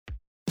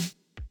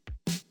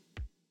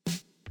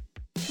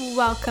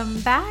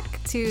Welcome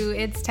back to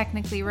It's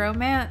Technically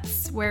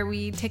Romance, where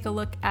we take a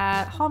look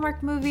at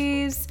Hallmark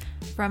movies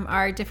from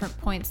our different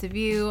points of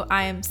view.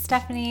 I am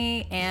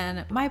Stephanie,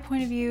 and my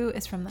point of view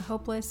is from the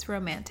hopeless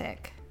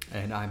romantic.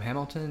 And I'm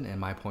Hamilton, and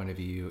my point of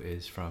view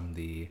is from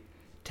the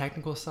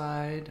technical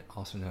side,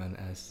 also known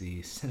as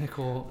the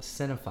cynical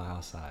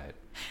cinephile side.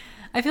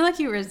 I feel like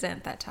you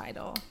resent that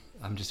title.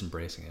 I'm just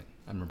embracing it.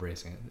 I'm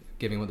embracing it,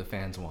 giving what the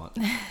fans want.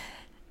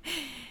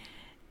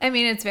 I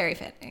mean, it's very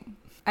fitting.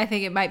 I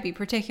think it might be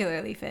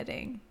particularly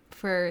fitting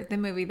for the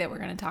movie that we're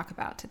going to talk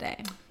about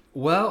today.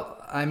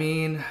 Well, I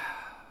mean,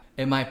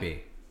 it might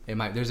be. It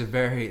might. There's a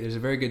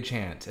very good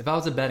chance. If I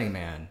was a betting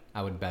man,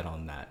 I would bet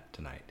on that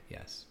tonight.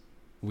 Yes.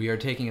 We are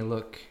taking a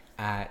look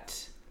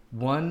at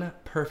One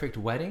Perfect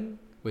Wedding,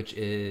 which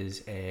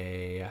is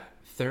a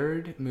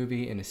third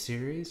movie in a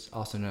series,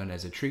 also known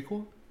as a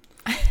trequel.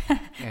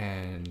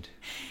 And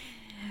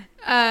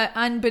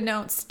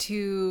unbeknownst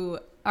to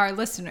our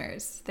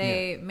listeners,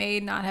 they may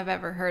not have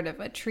ever heard of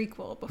a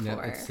trequel before. No,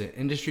 it's an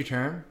industry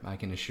term. I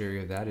can assure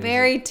you of that.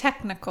 Very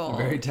technical.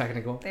 Very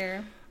technical.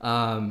 There.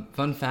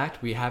 Fun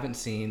fact, we haven't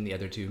seen the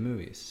other two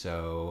movies,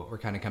 so we're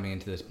kind of coming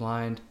into this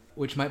blind,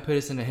 which might put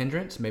us in a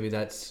hindrance. Maybe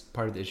that's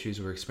part of the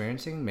issues we're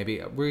experiencing. Maybe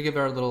we're going to give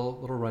our little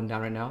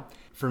rundown right now.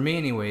 For me,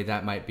 anyway,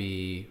 that might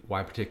be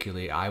why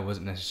particularly I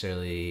wasn't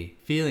necessarily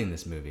feeling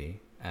this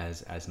movie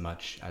as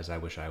much as I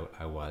wish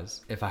I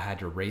was. If I had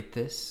to rate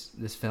this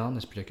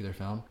particular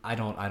film, I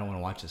don't want to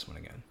watch this one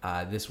again.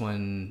 This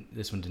one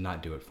did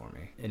not do it for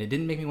me, and it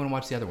didn't make me want to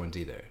watch the other ones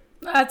either.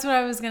 That's what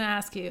I was going to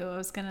ask you. I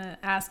was going to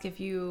ask if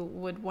you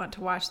would want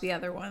to watch the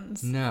other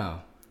ones.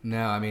 No,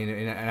 I mean,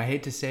 and I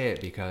hate to say it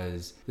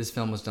because this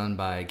film was done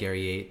by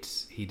Gary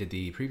Yates. He did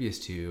the previous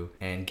two,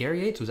 and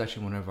Gary Yates was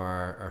actually one of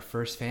our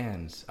first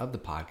fans of the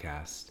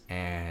podcast,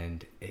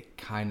 and it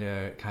kind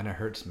of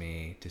hurts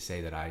me to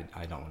say that I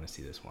don't want to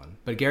see this one.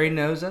 But Gary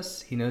knows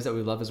us. He knows that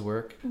we love his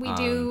work. We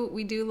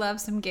do love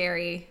some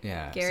Gary.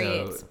 Yeah, Gary so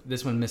Yates.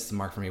 This one missed the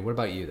mark for me. What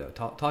about you, though?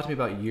 Talk to me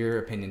about your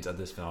opinions of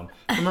this film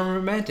from a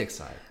romantic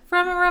side.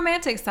 From a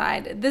romantic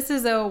side, this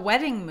is a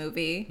wedding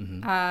movie.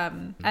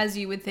 As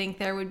you would think,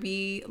 there would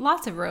be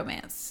lots of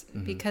romance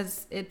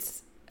because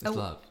it's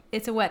love.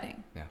 It's a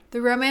wedding. Yeah.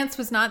 The romance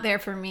was not there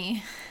for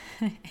me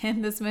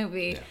in this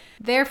movie. Yeah.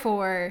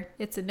 Therefore,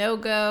 it's a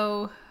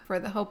no-go for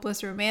the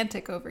hopeless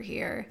romantic over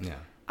here. Yeah.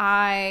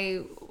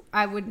 I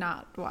would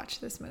not watch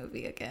this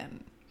movie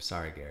again.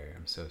 Sorry, Gary.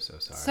 I'm so sorry.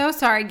 So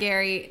sorry,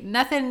 Gary.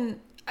 Nothing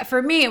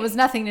for me. It was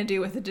nothing to do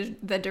with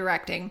the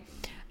directing.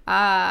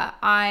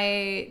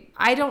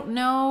 I don't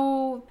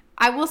know.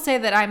 I will say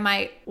that I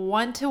might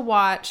want to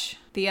watch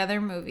the other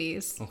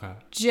movies. Okay.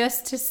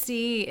 Just to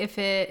see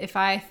if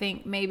I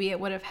think maybe it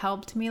would have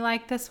helped me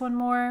like this one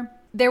more.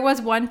 There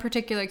was one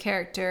particular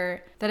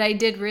character that I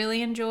did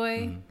really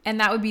enjoy, and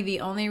that would be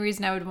the only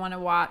reason I would want to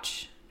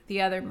watch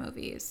the other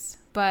movies.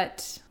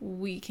 But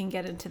we can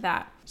get into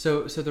that.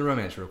 So the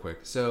romance real quick.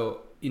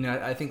 So,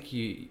 I think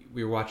we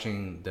were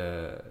watching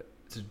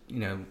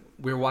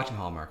we were watching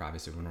Hallmark,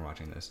 obviously, when we were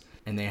watching this.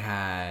 And they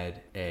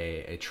had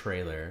a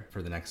trailer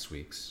for the next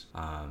week's,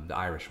 the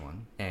Irish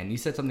one. And you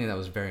said something that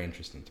was very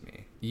interesting to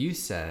me. You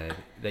said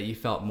that you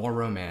felt more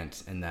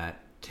romance in that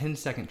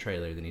 10-second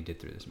trailer than you did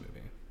through this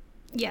movie.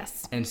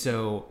 Yes. And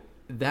so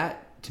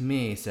that, to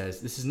me,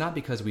 says this is not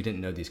because we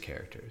didn't know these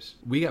characters.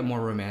 We got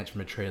more romance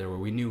from a trailer where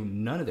we knew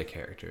none of the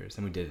characters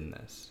than we did in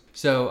this.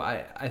 So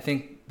I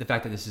think the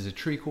fact that this is a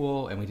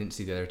trequel and we didn't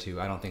see the other two,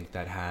 I don't think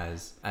that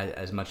has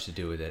as much to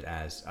do with it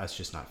as us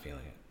just not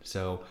feeling it.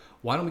 So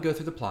why don't we go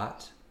through the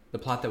plot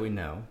that we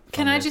know.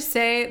 Can I just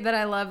say that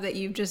I love that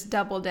you've just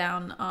doubled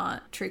down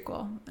on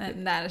trequel,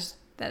 and that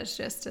is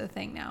just a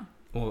thing now.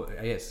 Well,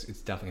 yes,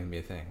 it's definitely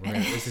going to be a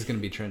thing. This is going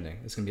to be trending.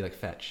 It's going to be like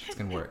Fetch. It's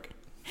going to work.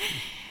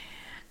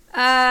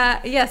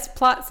 Yes,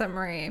 plot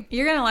summary.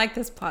 You're going to like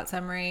this plot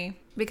summary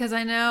because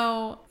I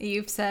know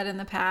you've said in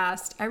the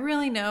past, I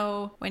really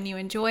know when you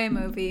enjoy a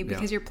movie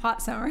because your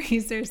plot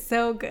summaries are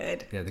so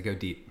good. Yeah, they go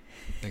deep.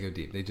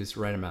 They just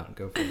write them out and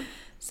go for it.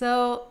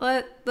 So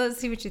let's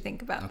see what you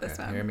think about this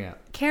one. Hear me out.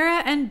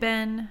 Kara and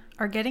Ben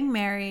are getting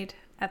married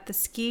at the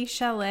ski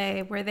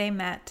chalet where they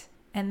met.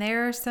 And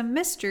there are some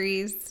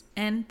mysteries,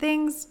 and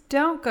things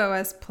don't go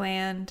as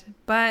planned,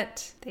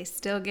 but they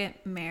still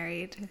get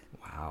married.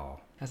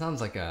 Wow, that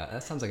sounds like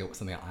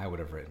something I would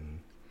have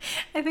written.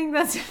 I think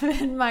that's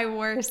been my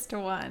worst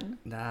one.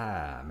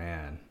 Ah,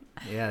 man,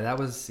 yeah,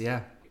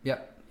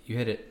 yep, you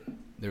hit it.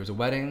 There was a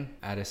wedding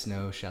at a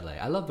snow chalet.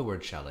 I love the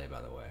word chalet,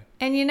 by the way.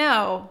 And you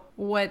know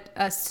what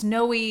a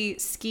snowy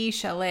ski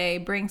chalet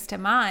brings to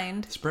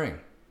mind? Spring.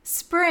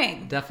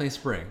 Definitely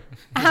spring.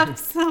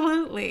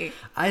 Absolutely.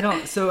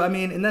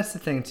 And that's the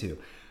thing too.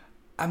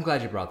 I'm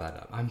glad you brought that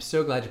up. I'm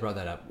so glad you brought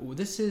that up.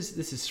 This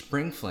is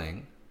spring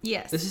fling.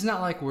 Yes. This is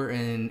not like we're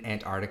in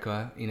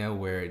Antarctica,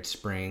 where it's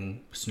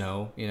spring,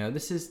 snow.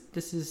 This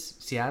is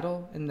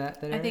Seattle in that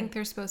area. I think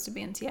they're supposed to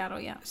be in Seattle,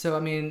 yeah. So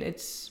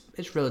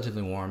it's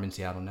relatively warm in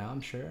Seattle now,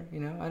 I'm sure.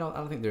 I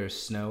don't think there's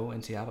snow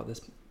in Seattle at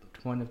this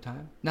point of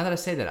time. Now that I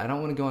say that, I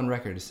don't want to go on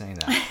record as saying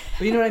that.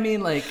 But you know what I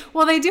mean? Like,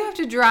 well, they do have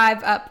to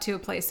drive up to a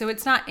place. So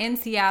it's not in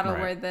Seattle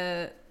Right.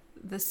 where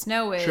the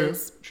snow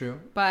is. True.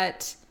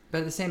 But But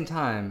at the same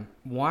time,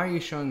 why are you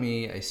showing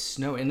me a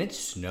snow? And it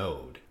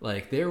snowed.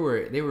 Like they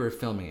were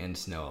filming in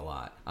snow a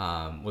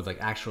lot, with like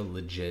actual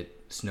legit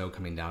snow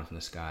coming down from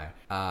the sky.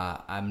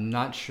 I'm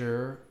not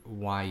sure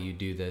why you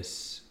do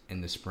this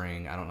in the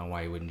spring. I don't know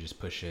why you wouldn't just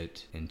push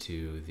it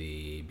into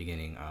the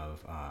beginning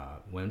of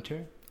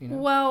winter. You know?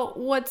 well,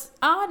 what's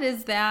odd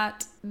is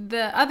that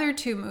the other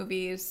two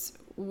movies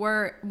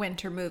were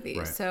winter movies.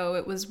 Right. So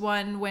it was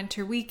one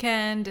winter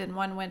weekend and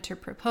one winter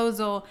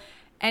proposal.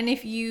 And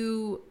if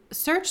you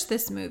search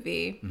this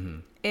movie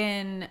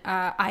in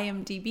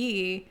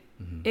IMDb,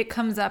 it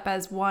comes up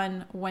as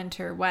one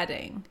winter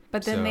wedding.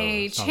 But then So,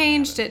 they something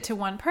changed happened. it to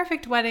one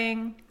perfect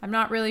wedding. I'm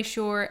not really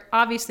sure.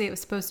 Obviously, it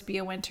was supposed to be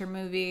a winter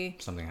movie.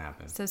 Something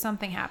happened. So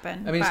something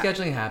happened. I mean, but-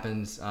 scheduling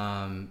happens.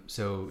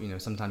 So you know,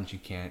 sometimes you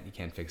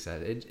can't fix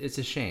that. It's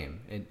a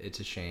shame. It's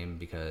a shame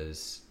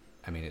because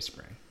I mean, it's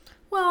spring.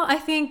 Well, I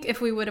think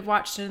if we would have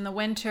watched it in the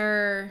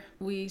winter,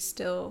 we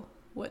still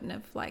wouldn't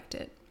have liked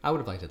it. I would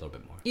have liked it a little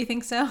bit more. You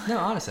think so? No,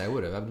 honestly, I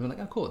would have. I'd been like,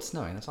 oh, cool, it's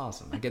snowing. That's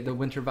awesome. I get the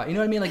winter vibe. You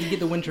know what I mean? Like, you get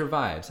the winter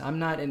vibes.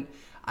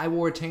 I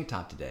wore a tank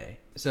top today.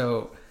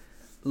 So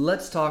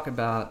let's talk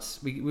about,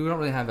 we don't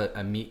really have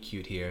a meet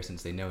cute here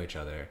since they know each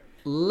other.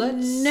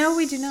 No,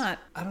 we do not.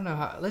 I don't know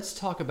how, let's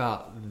talk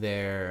about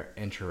their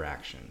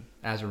interaction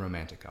as a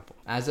romantic couple,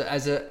 as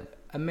a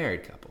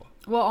married couple.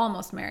 Well,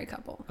 almost married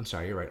couple. I'm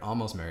sorry, you're right.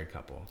 Almost married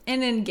couple.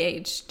 And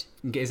engaged.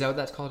 Is that what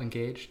that's called?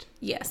 Engaged?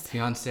 Yes.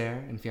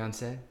 Fiancé and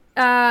fiancé?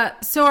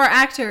 So our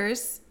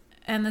actors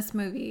in this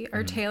movie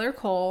are Taylor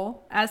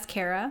Cole as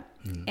Kara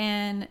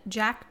and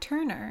Jack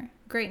Turner.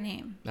 Great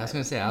name. I was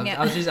gonna say, I Yeah.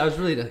 was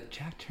really like,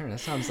 Jack Turner. That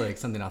sounds like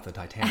something off the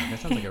Titanic. That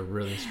sounds like a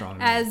really strong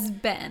name. As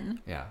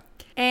Ben. Yeah.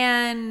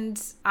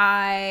 And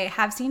I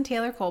have seen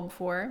Taylor Cole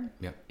before.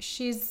 Yep.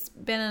 She's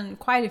been in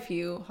quite a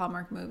few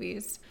Hallmark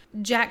movies.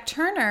 Jack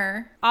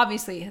Turner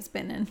obviously has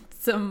been in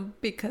some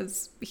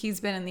because he's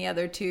been in the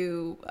other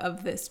two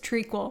of this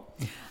trequel.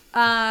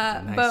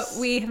 But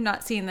we have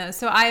not seen those.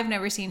 So I have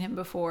never seen him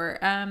before.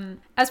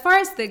 As far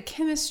as the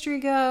chemistry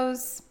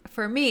goes,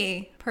 for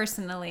me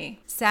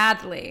personally,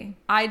 sadly,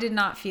 I did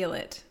not feel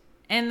it.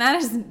 And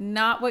that is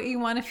not what you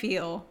want to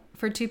feel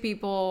for two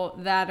people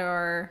that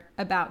are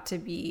about to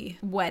be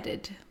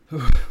wedded.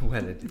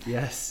 Wedded,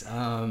 yes. It's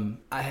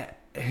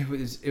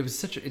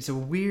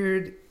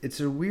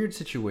a weird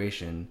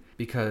situation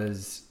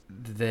because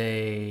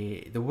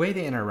the way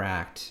they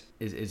interact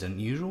is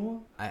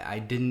unusual. I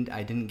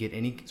didn't get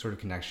any sort of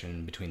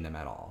connection between them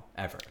at all,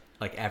 ever.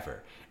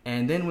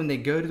 And then when they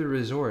go to the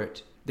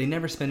resort, they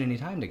never spend any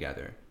time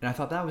together, and I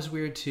thought that was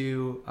weird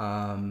too.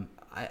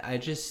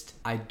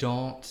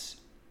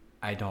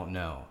 I don't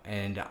know,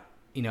 and.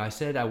 You know, I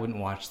said I wouldn't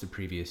watch the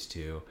previous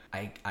two.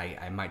 I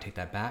might take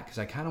that back because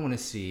I kind of want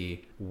to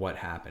see what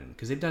happened.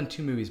 Because they've done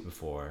two movies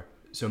before.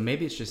 So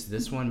maybe it's just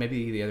this one.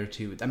 Maybe the other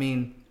two. I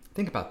mean,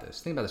 think about this.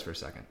 Think about this for a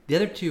second. The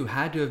other two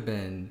had to have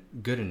been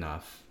good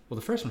enough. Well,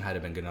 the first one had to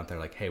have been good enough. They're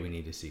like, hey, we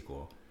need a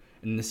sequel.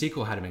 And the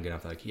sequel had to have been good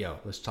enough. They're like, yo,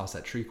 let's toss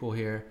that trequel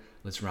here.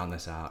 Let's round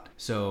this out.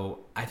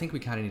 So I think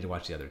we kind of need to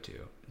watch the other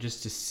two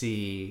just to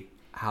see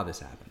how this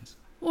happens.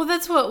 Well,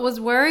 that's what was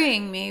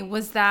worrying me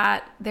was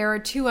that there are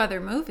two other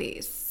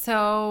movies.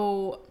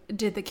 So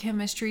did the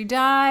chemistry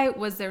die?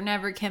 Was there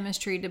never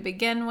chemistry to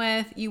begin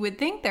with? You would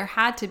think there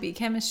had to be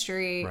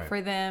chemistry Right. for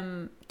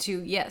them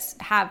to, yes,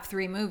 have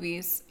three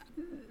movies.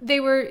 They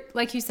were,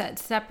 like you said,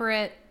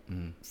 separate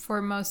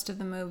for most of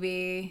the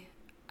movie.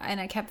 And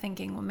I kept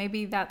thinking, well,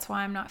 maybe that's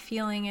why I'm not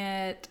feeling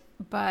it.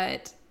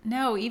 But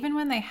no, even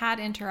when they had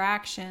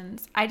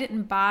interactions, I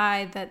didn't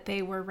buy that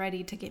they were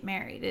ready to get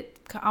married. It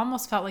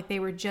almost felt like they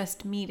were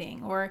just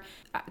meeting, or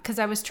because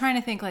I was trying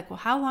to think like, well,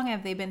 how long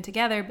have they been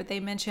together? But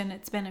they mentioned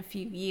it's been a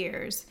few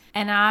years,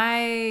 and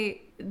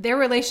their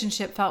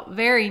relationship felt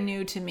very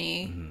new to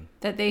me,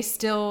 that they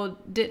still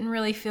didn't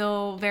really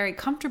feel very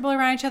comfortable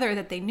around each other, or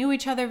that they knew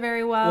each other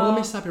very well. Well, let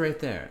me stop you right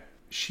there.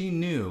 She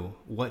knew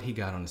what he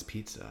got on his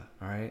pizza,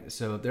 all right?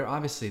 So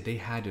they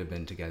had to have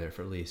been together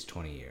for at least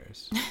 20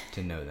 years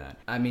to know that.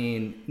 I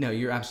mean, no,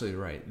 you're absolutely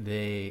right.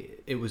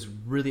 It was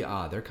really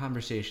odd. Their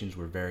conversations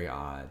were very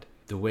odd.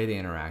 The way they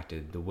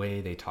interacted, the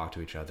way they talked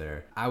to each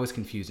other. I was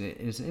confused. And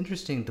it's an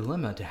interesting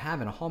dilemma to have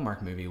in a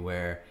Hallmark movie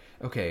where,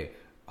 okay,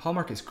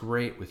 Hallmark is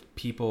great with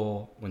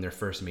people when they're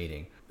first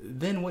meeting.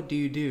 Then what do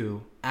you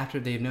do after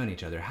they've known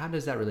each other? How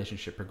does that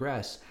relationship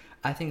progress?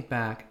 I think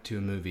back to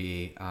a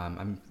movie,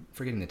 I'm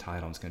forgetting the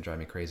title, it's going to drive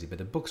me crazy, but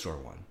the bookstore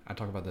one. I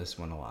talk about this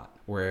one a lot.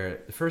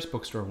 Where the first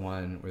bookstore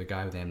one, where the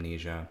guy with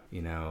amnesia,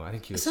 you know, I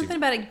think he was... Something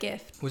about a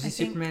gift. Was he I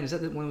think. Superman? Is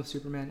that the one with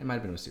Superman? It might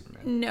have been with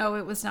Superman. No,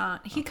 it was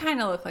not. He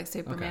kind of looked like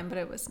Superman, Okay. but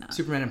it was not.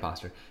 Superman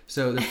Imposter.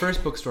 So the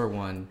first bookstore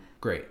one,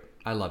 great.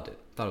 I loved it.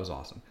 Thought it was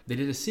awesome. They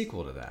did a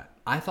sequel to that.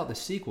 I thought the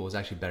sequel was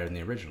actually better than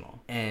the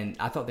original. And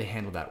I thought they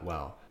handled that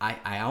well.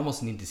 I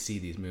almost need to see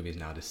these movies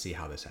now to see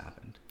how this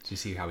happened. To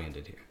see how we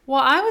ended here.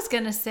 Well, I was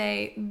going to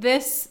say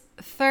this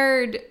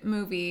third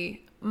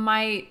movie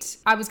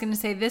I was going to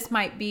say this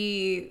might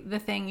be the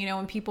thing, you know,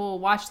 when people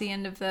watch the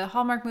end of the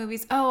Hallmark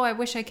movies, oh, I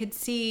wish I could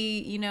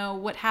see, you know,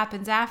 what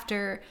happens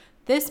after.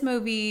 This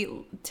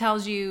movie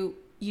tells you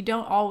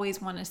don't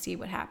always want to see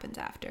what happens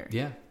after.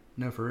 Yeah.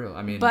 No, for real.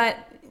 I mean, but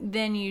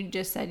then you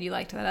just said you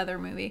liked that other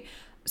movie.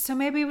 So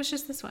maybe it was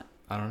just this one.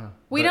 I don't know.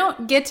 We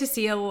don't get to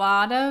see a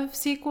lot of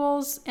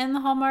sequels in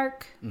the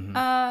Hallmark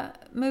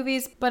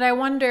movies, but I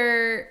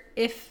wonder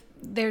if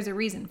there's a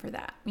reason for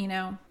that, you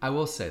know? I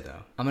will say,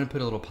 though, I'm going to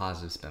put a little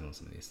positive spin on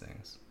some of these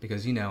things.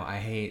 Because, you know, I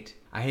hate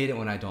it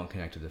when I don't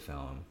connect to the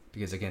film.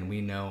 Because, again, we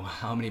know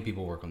how many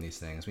people work on these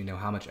things. We know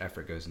how much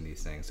effort goes in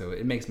these things. So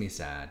it makes me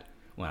sad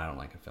when I don't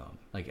like a film.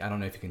 Like, I don't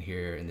know if you can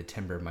hear in the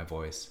timbre of my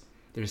voice.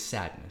 There's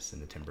sadness in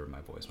the timbre of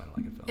my voice when I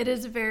like a film. It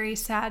is a very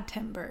sad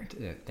timbre.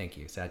 Thank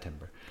you. Sad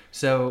timbre.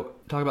 So,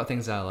 talk about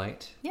things that I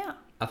liked. Yeah.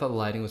 I thought the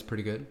lighting was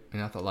pretty good.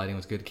 I thought lighting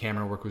was good.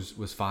 Camera work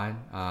was fine.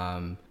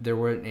 There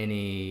weren't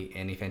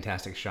any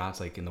fantastic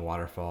shots like in the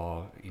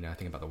waterfall. You know, I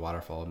think about the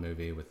waterfall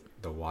movie with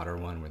the water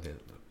one where the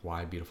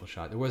wide, beautiful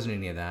shot. There wasn't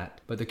any of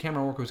that. But the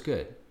camera work was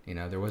good. You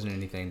know, there wasn't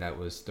anything that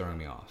was throwing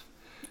me off.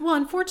 Well,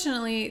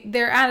 unfortunately,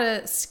 they're at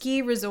a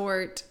ski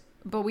resort,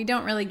 but we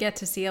don't really get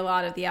to see a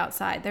lot of the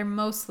outside. They're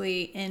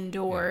mostly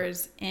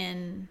indoors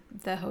in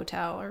the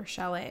hotel or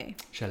chalet.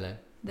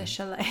 The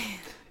chalet.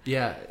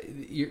 Yeah,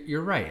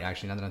 you're right,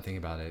 actually, now that I'm thinking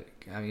about it.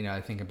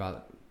 I think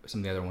about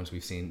some of the other ones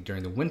we've seen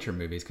during the winter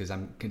movies, because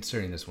I'm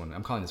calling this one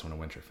a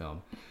winter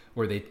film,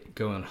 where they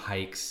go on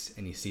hikes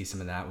and you see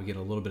some of that. We get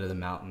a little bit of the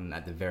mountain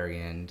at the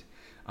very end.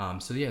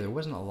 So yeah, there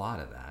wasn't a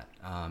lot of that.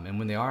 And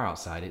when they are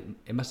outside,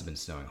 it must have been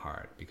snowing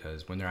hard,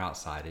 because when they're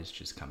outside, it's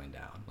just coming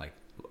down, like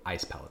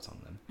ice pellets on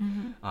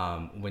them.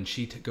 Mm-hmm. When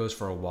she goes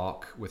for a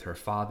walk with her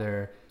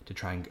father to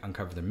try and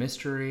uncover the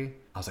mystery,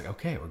 I was like,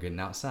 okay, we're getting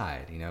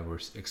outside. You know, we're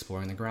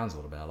exploring the grounds a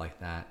little bit. I like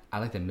that. I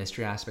like the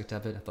mystery aspect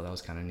of it. I thought that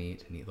was kind of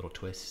neat. A neat little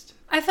twist.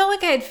 I felt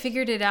like I had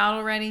figured it out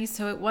already,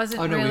 so it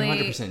wasn't really... Oh,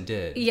 no, we 100%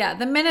 did. Yeah,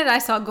 the minute I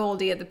saw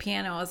Goldie at the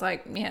piano, I was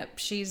like, yeah,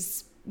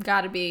 she's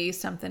got to be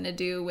something to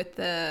do with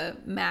the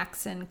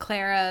Max and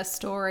Clara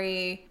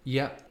story.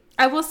 Yep.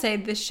 I will say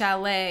the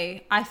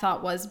chalet I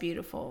thought was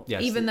beautiful.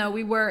 Yes. Even though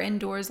we were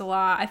indoors a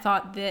lot, I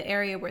thought the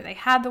area where they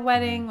had the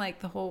wedding,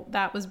 like the whole,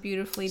 that was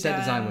beautifully done. Set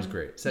design was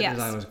great.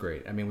 Design was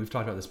great. I mean, we've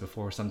talked about this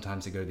before.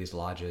 Sometimes they go to these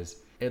lodges,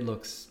 it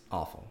looks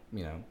awful.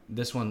 You know,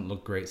 this one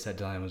looked great. Set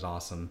design was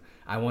awesome.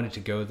 I wanted to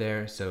go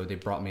there, so they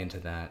brought me into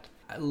that.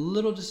 A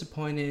little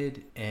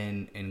disappointed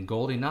in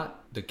Goldie,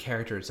 not the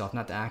character itself,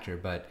 not the actor,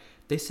 but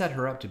they set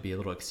her up to be a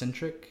little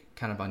eccentric,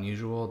 kind of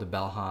unusual. The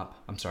bellhop,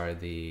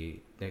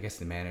 I guess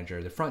the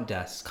manager, the front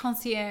desk.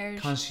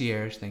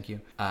 Concierge, thank you.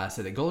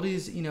 Said that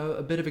Goldie's, you know,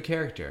 a bit of a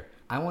character.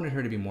 I wanted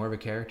her to be more of a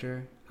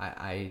character.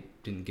 I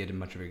didn't get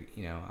much of a,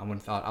 you know,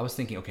 I was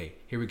thinking, okay,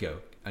 here we go.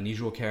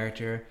 Unusual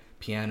character,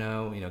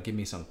 piano, you know, give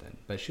me something.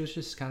 But she was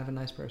just kind of a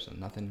nice person.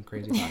 Nothing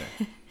crazy about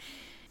her.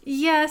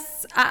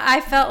 Yes,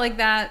 I felt like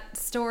that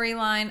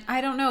storyline.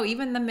 I don't know,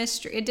 even the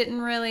mystery, it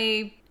didn't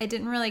really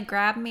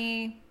grab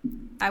me.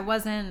 I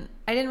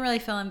didn't really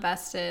feel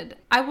invested.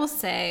 I will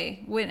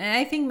say, and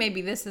I think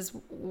maybe this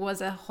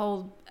was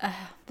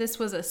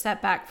a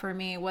setback for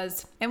me,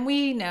 and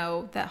we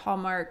know that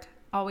Hallmark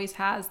always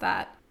has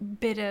that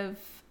bit of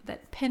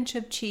that pinch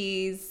of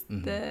cheese.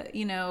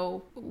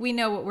 Mm-hmm. We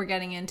know what we're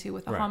getting into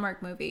with a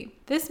Hallmark movie.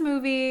 This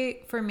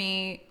movie for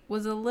me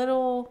was a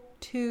little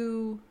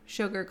too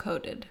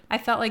sugar-coated. I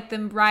felt like the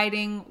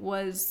writing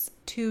was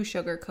too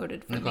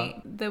sugar-coated for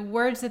me. The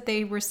words that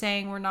they were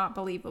saying were not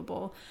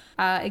believable.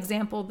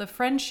 Example, the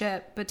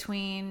friendship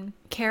between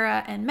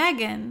Kara and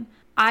Megan,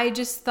 I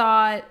just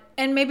thought,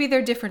 and maybe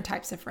they're different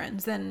types of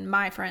friends than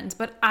my friends,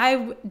 but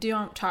I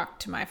don't talk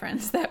to my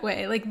friends that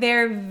way. Like,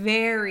 they're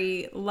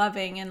very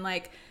loving and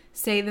like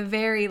say the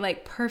very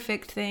like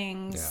perfect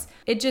things.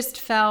 Yeah. It just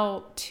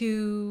felt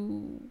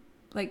too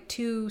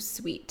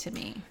sweet to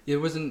me. It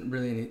wasn't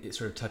really any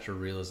sort of touch of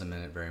realism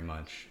in it very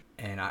much.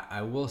 And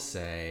I will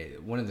say,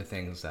 one of the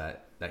things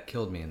that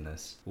killed me in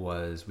this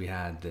was we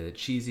had the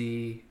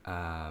cheesy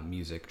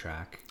music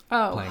track.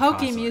 Oh,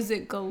 hokey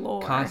music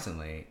galore.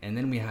 Constantly. And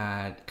then we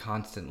had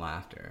constant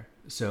laughter.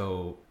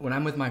 So when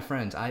I'm with my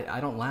friends, I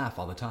don't laugh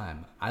all the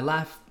time. I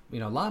laugh, you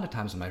know, a lot of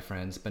times with my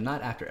friends, but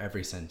not after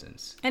every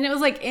sentence. And it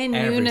was like in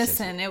unison.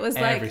 Sentence. It was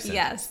every like, sentence.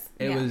 Yes.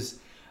 It was...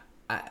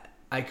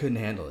 I couldn't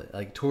handle it.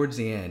 Like, towards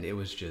the end, it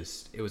was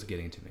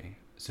getting to me.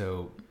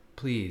 So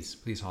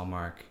please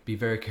Hallmark, be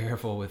very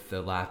careful with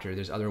the laughter.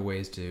 There's other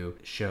ways to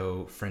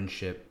show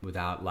friendship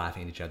without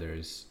laughing at each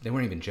other's. They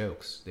weren't even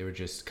jokes. They were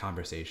just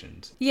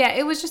conversations. Yeah,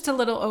 it was just a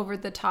little over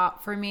the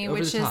top for me,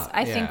 which is,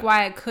 I think,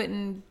 why I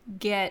couldn't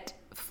get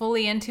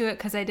fully into it,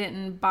 because I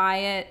didn't buy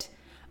it.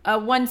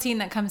 One scene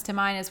that comes to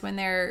mind is when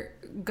they're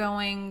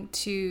going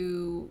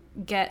to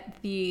get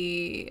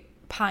the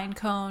pine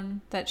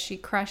cone that she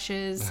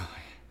crushes. Oh,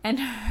 and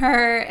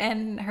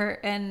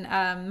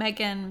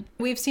Megan,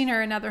 we've seen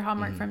her in other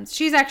Hallmark films.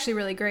 She's actually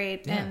really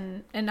great,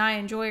 and I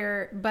enjoy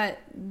her. But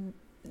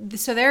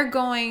So they're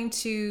going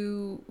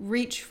to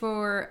reach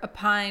for a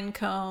pine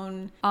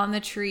cone on the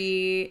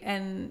tree,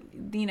 and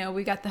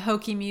we got the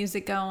hokey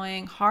music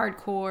going,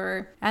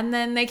 hardcore, and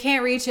then they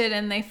can't reach it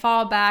and they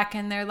fall back,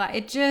 and they're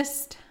like,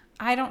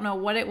 I don't know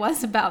what it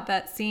was about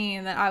that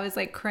scene that I was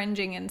like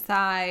cringing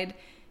inside.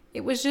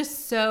 It was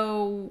just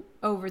so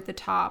over the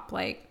top,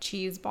 like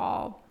cheese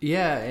ball.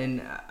 Yeah,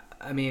 and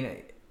I mean,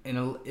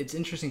 it's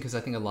interesting because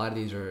I think a lot of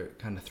these are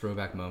kind of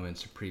throwback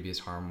moments to previous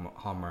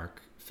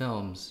Hallmark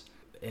films,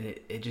 and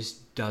it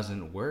just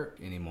doesn't work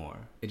anymore.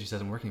 It just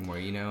doesn't work anymore,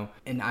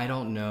 And I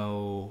don't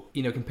know,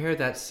 compare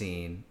that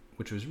scene,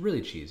 which was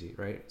really cheesy,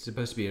 right? It's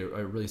supposed to be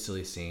a really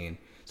silly scene,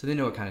 so they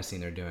know what kind of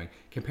scene they're doing.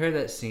 Compare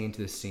that scene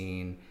to the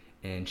scene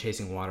in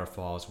Chasing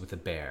Waterfalls with a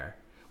bear,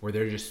 where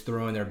they're just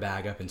throwing their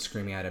bag up and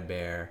screaming at a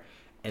bear,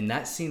 and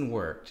that scene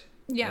worked.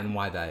 Yeah. And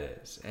why that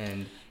is.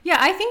 And yeah,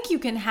 I think you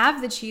can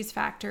have the cheese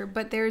factor,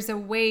 but there's a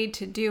way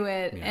to do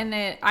it. Yeah. And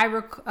it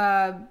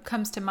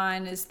comes to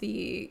mind is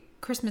the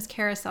Christmas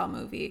Carousel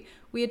movie.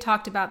 We had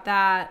talked about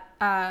that,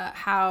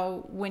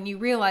 how when you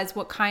realize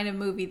what kind of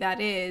movie that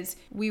is,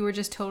 we were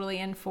just totally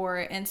in for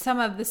it. And some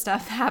of the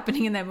stuff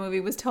happening in that movie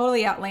was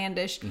totally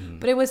outlandish,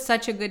 but it was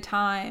such a good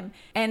time.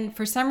 And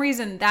for some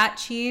reason, that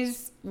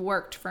cheese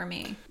worked for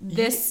me.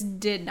 This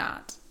did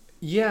not.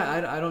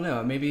 Yeah, I don't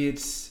know. Maybe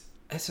it's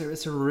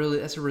a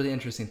really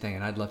interesting thing,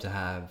 and I'd love to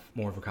have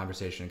more of a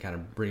conversation and kind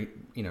of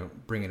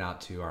bring it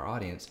out to our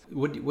audience.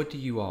 What do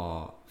you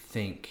all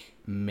think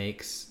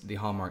makes the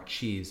Hallmark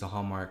cheese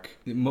what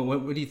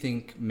do you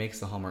think makes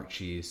the Hallmark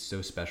cheese so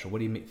special? What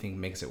do you think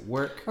makes it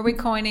work? Are we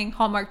coining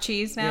Hallmark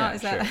cheese now?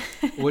 Yeah,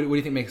 sure. What do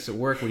you think makes it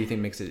work? What do you think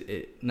makes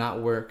it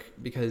not work?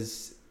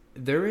 Because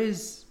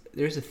there's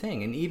a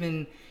thing, and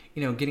even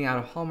getting out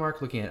of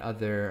Hallmark, looking at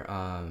other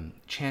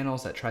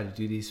channels that try to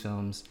do these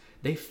films,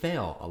 they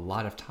fail a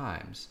lot of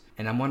times,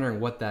 and I'm wondering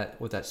what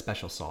that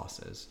special sauce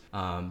is.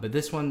 But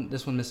this one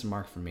missed the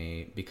mark for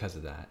me because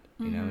of that,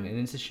 and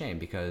it's a shame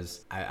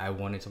because I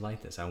wanted to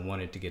like this. I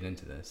wanted to get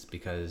into this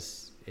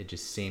because it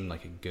just seemed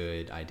like a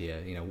good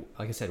idea.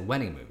 Like I said,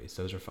 wedding movies,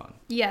 those are fun.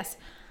 Yes.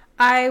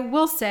 I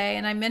will say,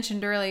 and I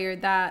mentioned earlier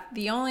that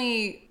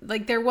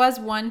there was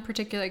one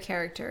particular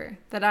character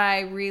that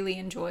I really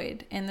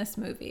enjoyed in this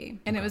movie,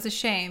 and It was a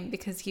shame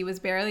because he was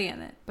barely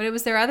in it, but it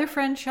was their other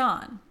friend,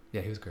 Sean. Yeah,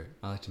 he was great.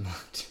 I liked him a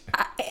lot too.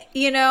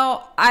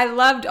 I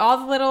loved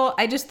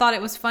I just thought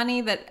it was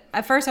funny that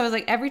at first I was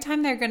like, every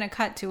time they're going to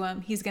cut to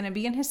him, he's going to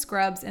be in his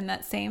scrubs in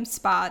that same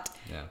spot.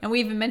 Yeah. And we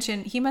even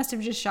mentioned he must have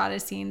just shot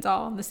his scenes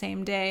all on the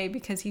same day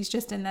because he's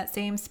just in that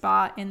same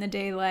spot in the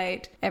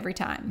daylight every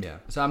time. Yeah.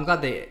 So I'm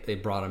glad they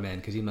brought him in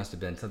because he must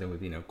have been something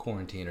with,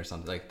 quarantine or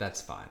something. Like,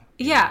 that's fine.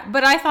 Yeah,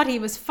 but I thought he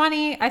was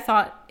funny. I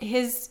thought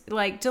his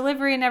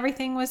delivery and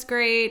everything was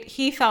great.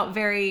 He felt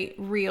very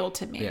real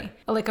to me,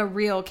 like a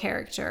real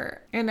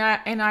character. And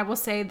I will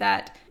say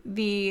that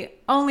the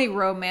only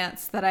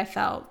romance that I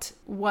felt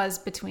was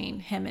between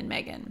him and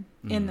Megan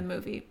in the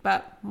movie,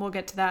 but we'll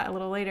get to that a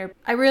little later.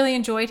 I really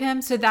enjoyed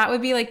him, so that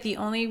would be the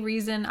only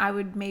reason I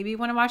would maybe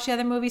want to watch the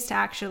other movies, to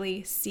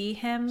actually see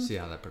him, see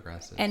how that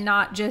progresses, and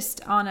not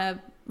just on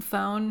a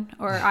phone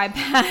or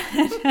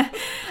iPad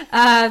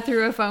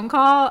through a phone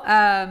call.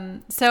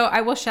 So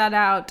I will shout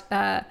out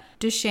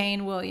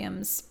Dushane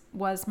Williams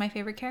was my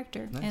favorite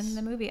character in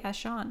the movie as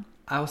Sean.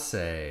 I'll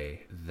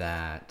say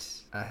that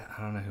I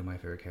don't know who my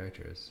favorite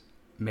character is.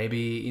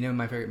 Maybe,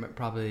 my favorite,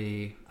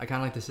 probably, I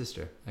kind of like the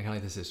sister.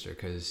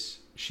 Because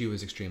she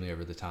was extremely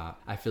over the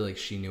top. I feel like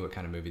she knew what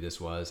kind of movie this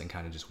was and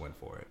kind of just went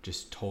for it.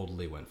 Just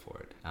totally went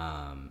for it.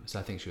 So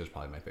I think she was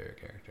probably my favorite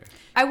character.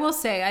 I will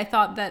say, I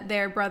thought that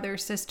their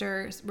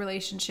brother-sister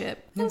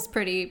relationship was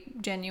pretty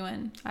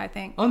genuine, I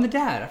think. Oh, and the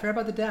dad. I forgot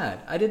about the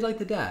dad. I did like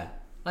the dad.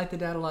 I liked the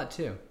dad a lot,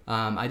 too.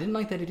 I didn't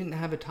like that he didn't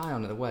have a tie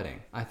on at the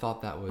wedding. I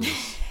thought that was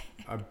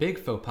a big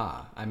faux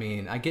pas. I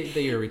mean, I get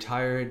that you're a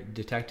retired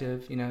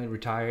detective,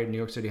 retired New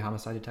York City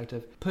homicide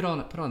detective. Put on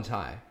a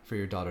tie for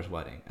your daughter's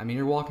wedding. I mean,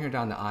 you're walking her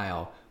down the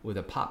aisle with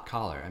a pop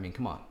collar. I mean,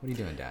 come on. What are you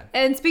doing, Dad?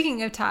 And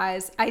speaking of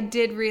ties, I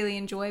did really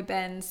enjoy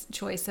Ben's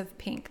choice of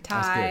pink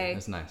tie.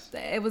 That's good. That's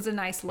nice. It was a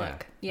nice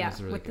look. Yeah,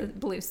 really with good. The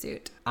blue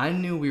suit. I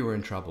knew we were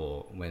in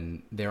trouble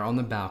when they're on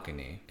the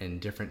balcony in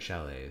different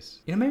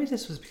chalets. Maybe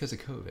this was because of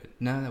COVID.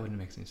 No, that wouldn't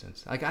make any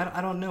sense. I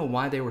don't know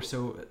why they were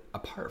so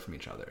apart from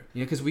each other.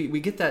 Because we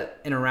get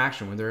that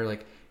interaction where they're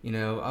like,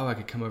 oh, I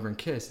could come over and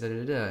kiss,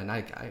 da-da-da-da.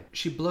 And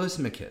she blows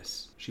him a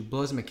kiss.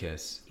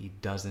 He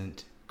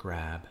doesn't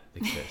grab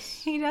the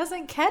kiss. He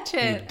doesn't catch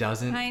it. He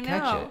doesn't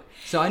catch it.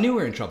 So I knew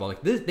we were in trouble.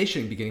 They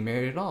shouldn't be getting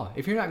married at all.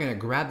 If you're not going to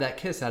grab that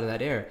kiss out of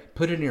that air,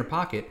 put it in your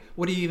pocket,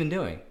 what are you even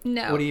doing?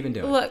 No. What are you even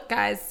doing? Look,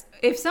 guys,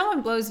 if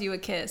someone blows you a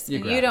kiss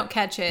and you don't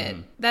catch it,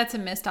 that's a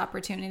missed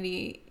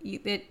opportunity.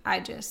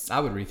 I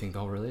would rethink the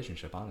whole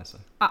relationship,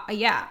 honestly.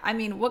 Yeah. I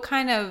mean, what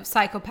kind of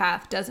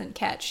psychopath doesn't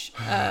catch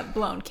a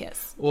blown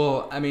kiss?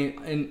 Well, I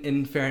mean,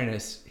 in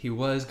fairness, he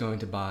was going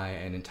to buy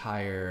an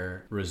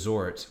entire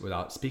resort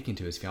without speaking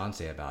to his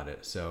fiancée about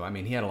it. So, I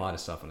mean, he had a lot of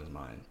stuff on his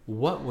mind.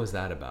 What was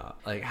that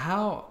about? God,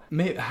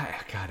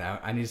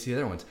 I need to see the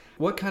other ones.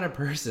 what kind of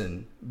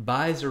person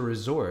buys a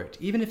resort,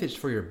 even if it's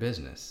for your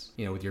business,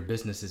 with your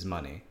business's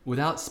money,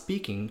 without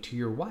speaking to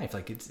your wife?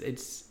 Like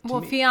it's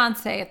well,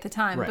 fiance at the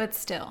time, right. But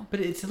still. But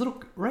it's a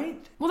little,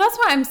 right? Well, that's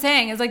what I'm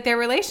saying is like their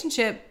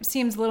relationship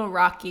seems a little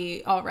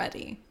rocky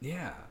already.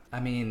 Yeah. I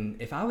mean,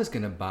 if I was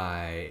going to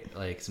buy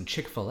like some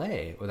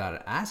Chick-fil-A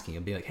without asking,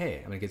 I'd be like, hey,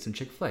 I'm going to get some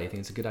Chick-fil-A. You think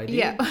it's a good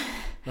idea? Yeah.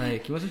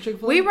 Like, you want some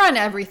Chick-fil-A? We run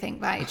everything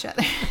by each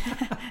other.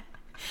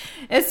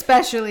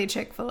 Especially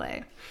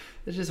Chick-fil-A.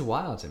 It's just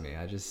wild to me.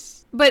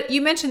 But you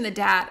mentioned the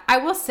dad. I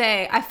will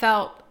say I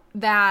felt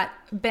that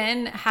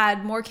Ben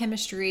had more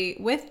chemistry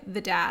with the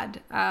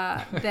dad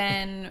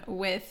than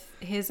with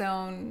his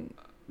own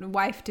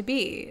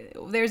wife-to-be.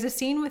 There's a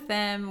scene with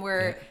them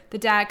where the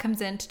dad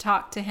comes in to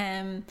talk to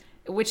him,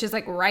 which is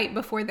like right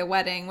before the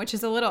wedding, which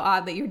is a little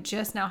odd that you're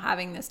just now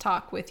having this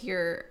talk with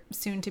your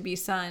soon-to-be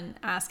son,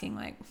 asking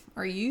like,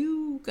 are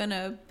you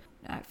gonna,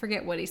 I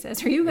forget what he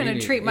says, are you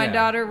gonna treat my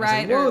daughter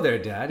right? Like, whoa there,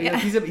 Dad. Yeah.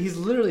 He's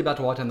literally about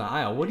to walk down the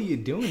aisle. What are you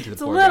doing to the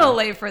It's poor a little guy?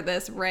 late for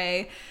this,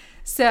 Ray.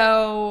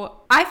 So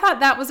I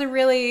thought that was a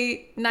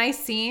really nice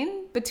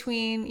scene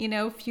between,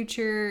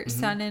 future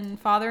son and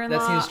father-in-law.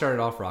 That scene started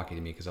off rocky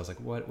to me because I was like,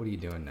 what are you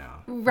doing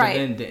now? Right. But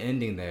then the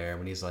ending there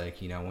when he's like,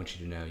 I want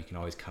you to know you can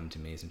always come to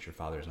me since your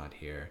father's not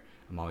here.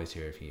 I'm always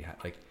here if you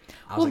like.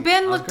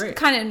 Ben looked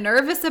kind of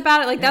nervous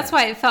about it. Like that's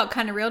why it felt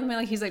kind of real to me.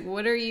 Like he's like,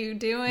 "What are you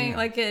doing?" Yeah.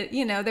 Like it,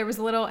 there was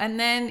a little, and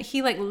then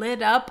he like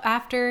lit up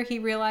after he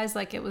realized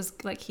like it was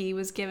like he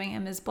was giving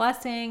him his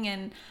blessing,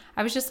 and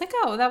I was just like,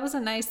 "Oh, that was a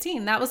nice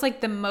scene." That was like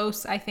the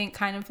most I think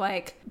kind of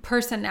like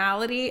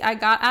personality I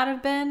got out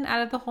of Ben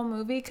out of the whole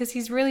movie because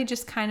he's really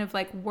just kind of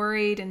like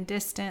worried and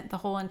distant the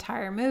whole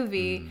entire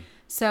movie.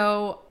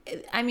 So,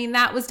 I mean,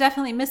 that was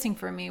definitely missing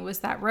for me was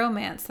that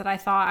romance that I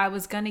thought I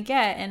was going to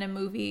get in a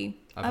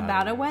movie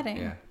about a wedding.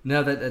 Yeah.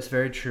 No, that's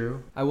very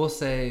true. I will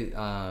say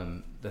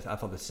I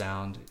thought the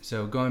sound,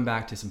 so going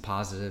back to some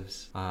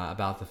positives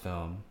about the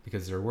film,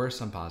 because there were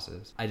some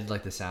positives, I did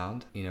like the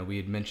sound. We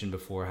had mentioned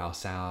before how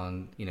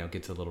sound,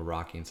 gets a little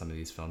rocky in some of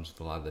these films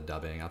with a lot of the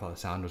dubbing. I thought the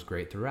sound was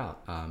great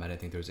throughout. I didn't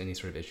think there was any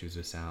sort of issues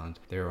with sound.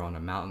 They were on a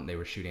mountain. They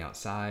were shooting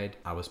outside.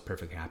 I was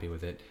perfectly happy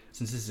with it.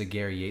 Since this is a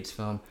Gary Yates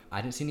film,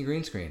 I didn't see any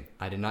green screen.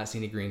 I did not see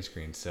any green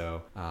screen.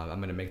 So I'm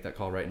going to make that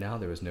call right now.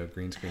 There was no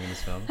green screen in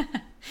this film.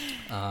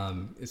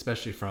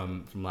 Especially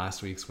from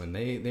last week's when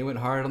they went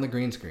hard on the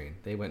green screen.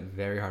 They went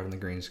very hard on the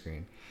green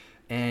screen.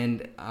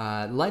 And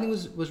lighting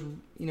was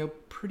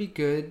pretty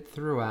good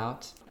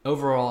throughout.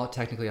 Overall,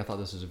 technically, I thought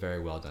this was a very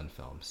well done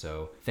film.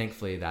 So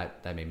thankfully,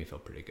 that made me feel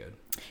pretty good.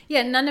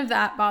 Yeah, none of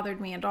that bothered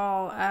me at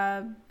all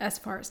as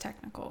far as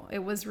technical.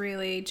 It was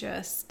really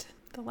just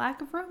the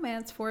lack of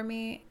romance for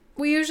me.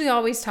 We usually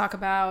always talk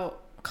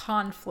about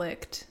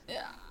conflict.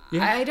 Yeah.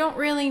 I don't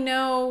really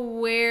know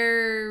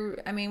where.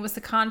 I mean, was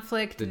the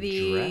conflict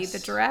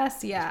the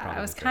dress? Yeah,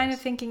 I was kind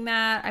of thinking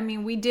that. I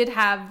mean, we did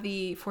have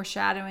the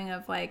foreshadowing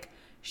of like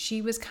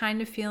she was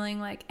kind of feeling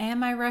like,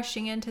 am I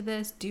rushing into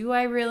this? Do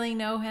I really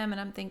know him?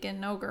 And I'm thinking,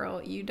 no,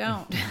 girl, you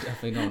don't.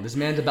 Definitely don't. This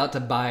man's about to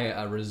buy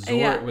a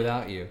resort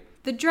without you.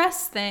 The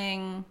dress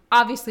thing,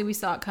 obviously we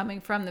saw it coming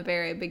from the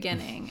very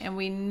beginning and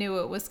we knew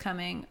it was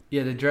coming.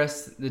 Yeah, the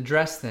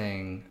dress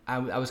thing, I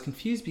was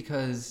confused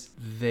because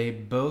they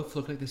both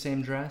look like the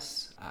same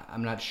dress.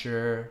 I'm not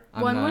sure.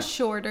 One was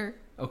shorter.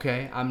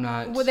 Okay, I'm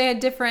not... Well, they had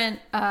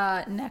different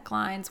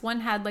necklines. One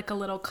had like a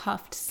little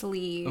cuffed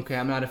sleeve. Okay,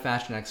 I'm not a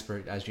fashion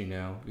expert, as you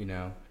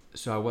know.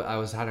 So I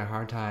was having a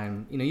hard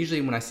time.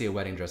 Usually when I see a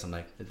wedding dress, I'm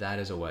like, that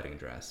is a wedding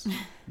dress.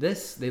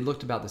 They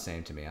looked about the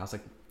same to me. I was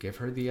like, give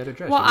her the other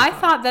dress. Well, I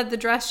thought that the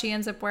dress she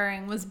ends up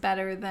wearing was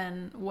better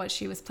than what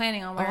she was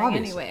planning on wearing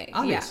anyway.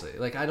 Obviously.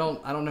 Yeah. Like, I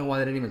don't know why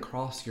that didn't even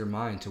cross your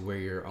mind to wear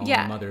your own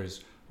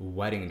mother's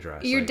wedding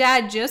dress. Your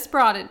dad just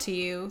brought it to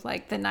you,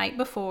 like, the night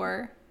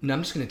before. No,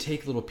 I'm just going to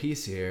take a little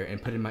piece here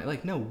and put it in my...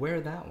 Like, no,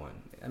 wear that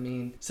one. I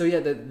mean... So,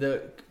 yeah,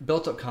 the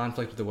built-up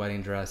conflict with the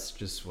wedding dress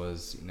just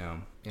was,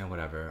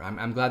 whatever.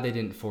 I'm glad they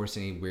didn't force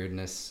any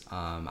weirdness.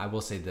 I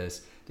will say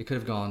this. They could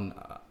have gone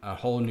a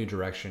whole new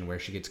direction where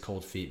she gets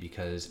cold feet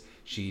because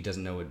she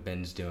doesn't know what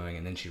Ben's doing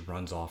and then she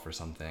runs off or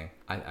something.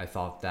 I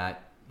thought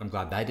that... I'm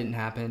glad that didn't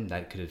happen.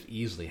 That could have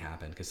easily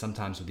happened because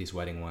sometimes with these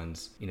wedding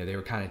ones, they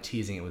were kind of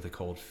teasing it with the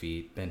cold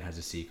feet. Ben has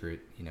a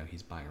secret,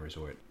 he's buying a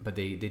resort. But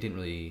they didn't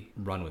really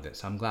run with it.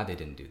 So I'm glad they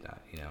didn't do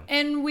that,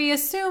 And we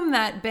assume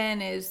that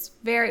Ben is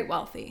very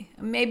wealthy.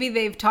 Maybe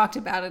they've talked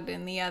about it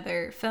in the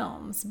other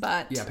films,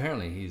 but... Yeah,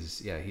 apparently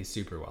he's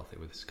super wealthy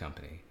with his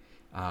company.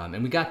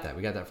 And we got that.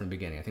 We got that from the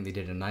beginning. I think they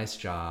did a nice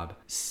job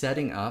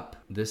setting up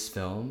this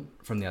film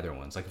from the other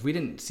ones. Like, if we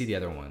didn't see the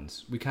other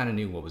ones, we kind of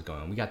knew what was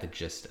going on. We got the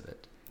gist of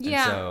it.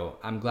 Yeah. And so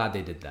I'm glad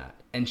they did that.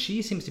 And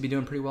she seems to be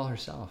doing pretty well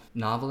herself.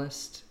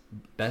 Novelist,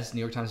 best New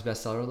York Times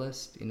bestseller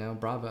list,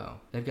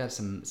 bravo. They've got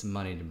some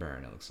money to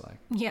burn, it looks like.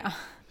 Yeah.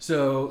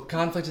 So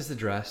conflict is the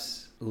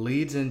dress,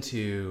 leads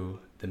into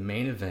the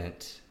main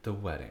event, the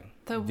wedding.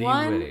 The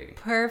one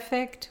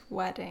perfect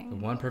wedding. The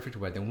one perfect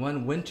wedding. The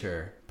one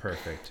winter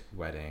perfect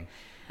wedding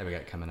that we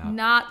got coming up.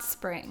 Not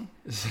spring.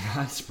 It's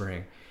not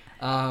spring.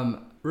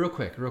 Real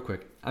quick.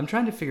 I'm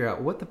trying to figure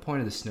out what the point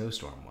of the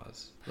snowstorm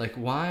was. Like,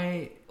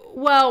 why?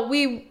 Well,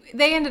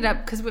 they ended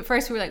up, because at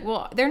first we were like,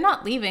 well, they're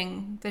not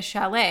leaving the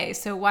chalet,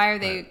 so why are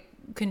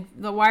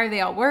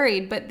they all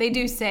worried? But they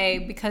do say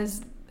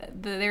because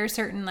there are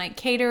certain like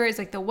caterers,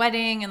 like the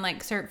wedding and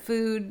like certain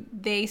food,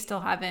 they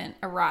still haven't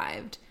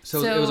arrived.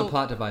 So it was a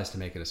plot device to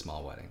make it a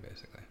small wedding,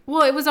 basically.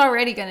 Well, it was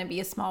already going to be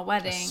a small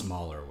wedding. A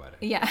smaller wedding.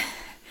 Yeah.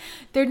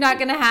 They're not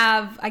going to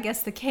have, I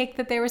guess, the cake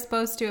that they were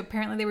supposed to.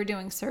 Apparently, they were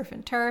doing surf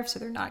and turf, so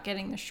they're not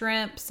getting the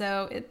shrimp.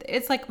 So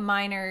it's like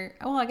minor.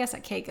 Well, I guess a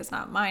cake is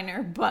not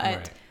minor, but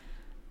right.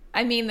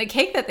 I mean, the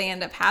cake that they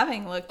end up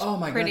having looked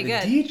pretty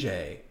good. The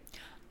DJ.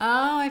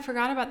 Oh, I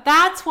forgot about.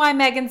 That's why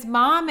Megan's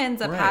mom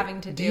ends up having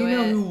to do it. Do you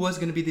know who was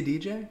going to be the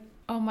DJ?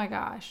 Oh my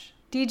gosh.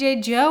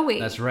 DJ Joey.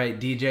 That's right,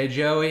 DJ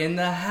Joey in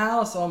the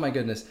house. Oh my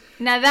goodness.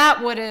 Now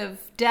that would have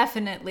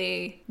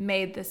definitely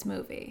made this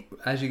movie.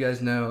 As you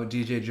guys know,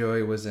 DJ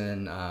Joey was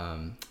in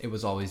It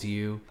Was Always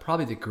You.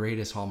 Probably the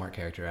greatest Hallmark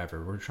character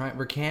ever.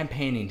 We're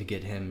campaigning to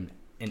get him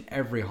in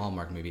every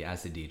Hallmark movie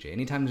as the DJ.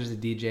 Anytime there's a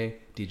DJ,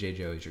 DJ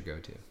Joey's your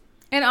go-to.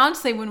 And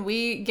honestly, when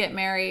we get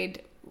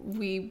married,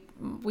 we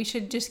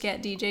should just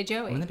get DJ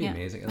Joey. Wouldn't that be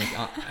amazing?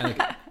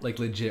 Like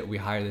legit, we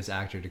hire this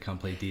actor to come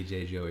play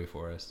DJ Joey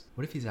for us.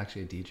 What if he's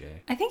actually a DJ?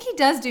 I think he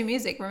does do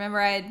music. Remember,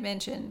 I had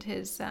mentioned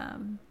his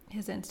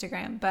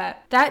Instagram,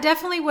 but that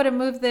definitely would have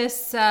moved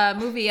this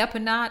movie up a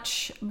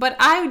notch. But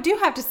I do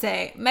have to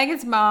say,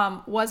 Megan's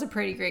mom was a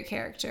pretty great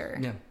character.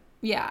 Yeah.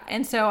 Yeah,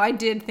 and so I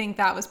did think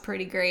that was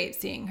pretty great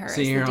seeing her as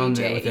the DJ. On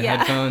there with the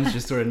headphones,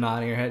 just sort of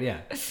nodding her head.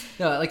 Yeah.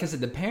 No, like I said,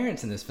 the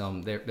parents in this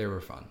film, they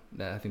were fun.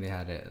 I think they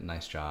had a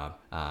nice job,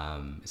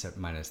 except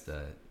minus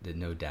the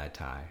no dad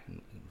tie.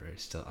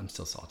 I'm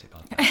still salty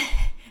about that.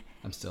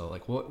 I'm still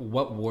like,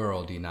 what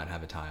world do you not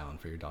have a tie on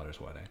for your daughter's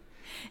wedding?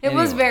 It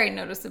was very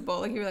noticeable.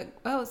 Like you were like,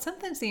 oh,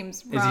 something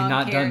seems wrong. Is he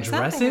not here. done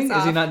dressing?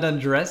 Is he not done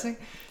dressing?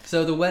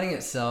 So the wedding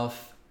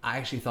itself, I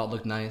actually thought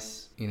looked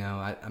nice. You know,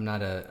 I'm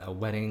not a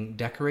wedding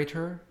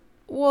decorator.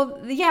 Well,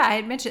 yeah, I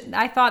had mentioned,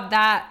 I thought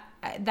that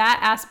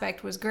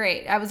aspect was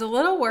great. I was a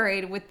little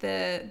worried with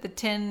the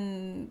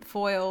tin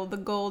foil, the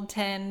gold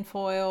tin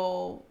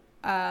foil,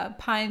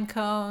 pine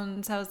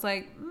cones. I was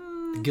like,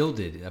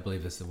 Gilded, I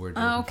believe that's the word.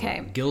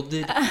 Okay.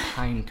 Gilded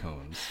pine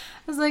cones.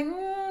 I was like,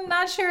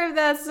 not sure if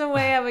that's the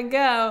way I would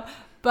go.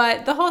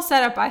 But the whole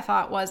setup I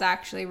thought was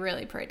actually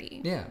really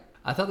pretty. Yeah.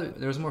 I thought that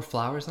there was more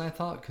flowers than I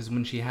thought, because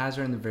when she has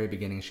her in the very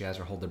beginning, she has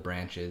her hold the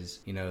branches,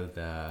 you know,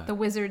 the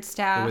wizard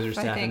staff. The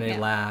wizard staff, and they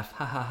laugh,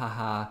 ha ha ha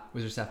ha,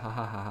 wizard staff, ha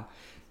ha ha ha,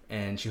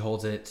 and she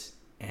holds it,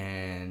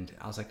 and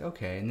I was like,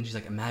 okay, and then she's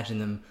like, imagine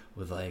them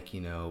with like, you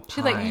know, pine.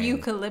 She's like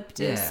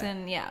eucalyptus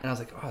and and I was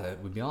like, oh,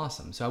 that would be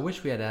awesome. So I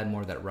wish we had had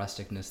more of that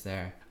rusticness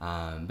there,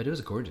 but it was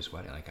a gorgeous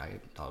wedding. Like I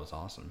thought it was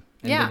awesome.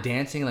 And the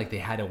dancing, like they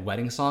had a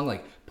wedding song,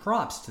 like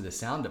props to the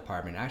sound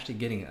department actually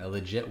getting a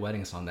legit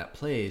wedding song that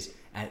plays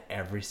at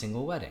every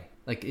single wedding.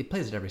 Like it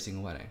plays at every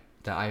single wedding.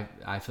 That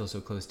I feel so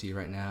close to you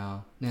right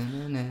now.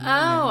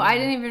 I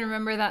didn't even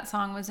remember that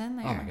song was in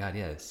there. Oh my god,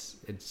 yeah,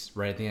 it's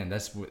right at the end.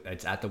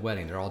 It's at the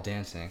wedding. They're all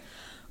dancing.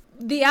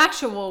 The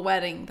actual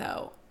wedding,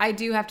 though, I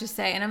do have to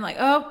say, and I'm like,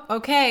 oh,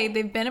 okay,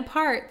 they've been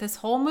apart this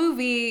whole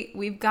movie.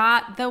 We've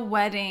got the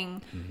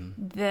wedding,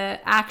 the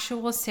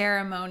actual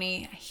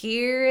ceremony.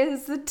 Here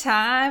is the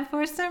time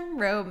for some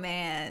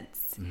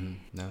romance.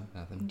 No,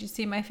 nothing. Did you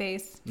see my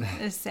face?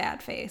 A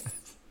sad face.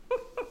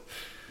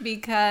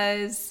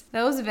 Because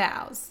those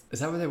vows.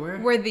 Is that what they were?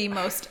 Were the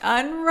most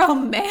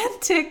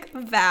unromantic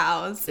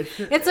vows.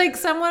 It's like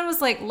someone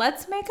was like,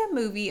 let's make a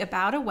movie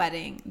about a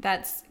wedding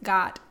that's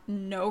got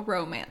no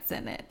romance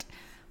in it.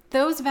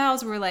 Those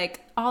vows were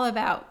like all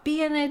about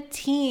being a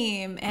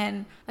team.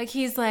 And like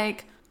he's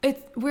like,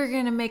 we're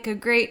going to make a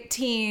great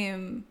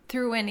team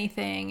through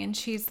anything. And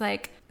she's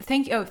like,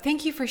 thank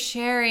you for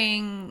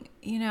sharing,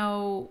 you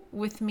know,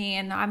 with me.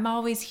 And I'm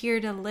always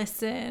here to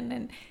listen.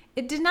 And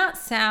it did not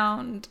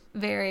sound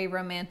very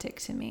romantic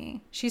to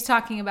me. She's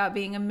talking about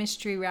being a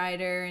mystery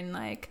writer and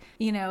like,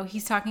 you know,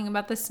 he's talking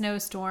about the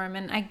snowstorm,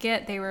 and I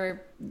guess they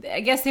were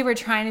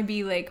trying to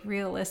be like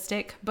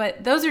realistic,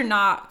 but those are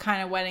not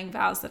kind of wedding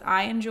vows that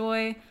I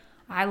enjoy.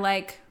 I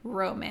like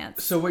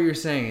romance. So what you're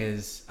saying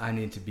is I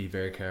need to be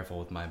very careful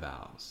with my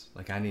vows.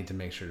 Like I need to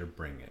make sure to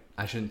bring it.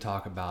 I shouldn't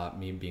talk about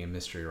me being a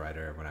mystery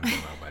writer when I'm doing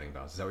my wedding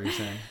vows. Is that what you're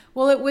saying?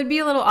 Well, it would be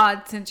a little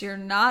odd since you're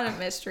not a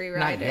mystery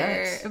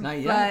writer.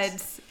 Not yet.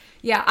 But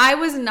yeah, I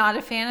was not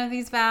a fan of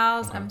these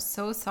vows. Okay. I'm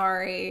so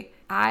sorry.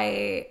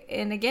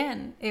 And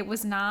again, it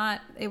was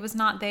not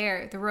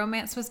there. The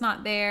romance was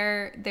not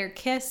there. Their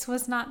kiss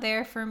was not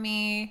there for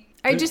me.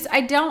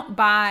 I don't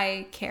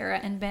buy Kara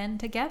and Ben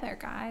together,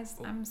 guys.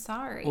 I'm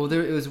sorry. Well,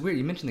 it was weird.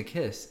 You mentioned the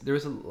kiss. There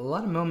was a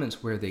lot of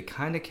moments where they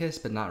kind of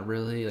kissed, but not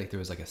really. Like there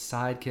was like a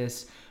side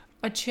kiss.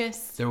 A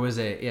chiss. There was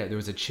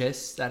a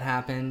chiss that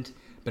happened,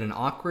 but an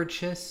awkward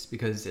chiss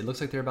because it looks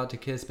like they're about to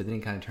kiss, but then it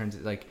kind of turns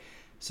it like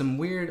some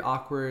weird,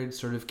 awkward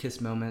sort of kiss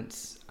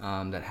moments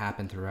that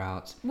happen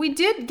throughout. We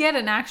did get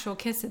an actual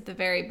kiss at the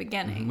very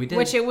beginning. We did.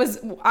 Which it was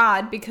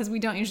odd because we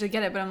don't usually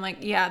get it, but I'm like,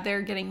 yeah,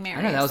 they're getting married.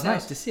 I know, that was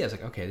nice to see. I was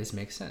like, okay, this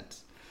makes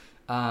sense.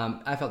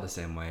 I felt the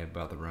same way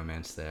about the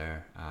romance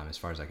there. As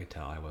far as I could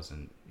tell, I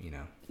wasn't,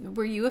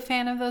 Were you a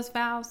fan of those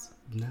vows?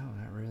 No,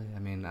 not really. I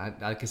mean,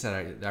 like I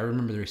said, I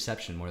remember the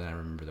reception more than I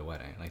remember the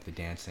wedding, like the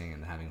dancing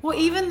and the having fun. Well,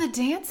 even the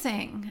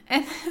dancing,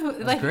 and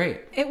like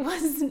great.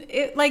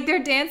 Like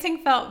their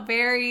dancing felt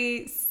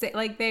very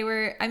like they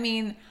were. I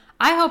mean,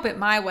 I hope at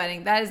my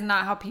wedding that is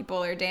not how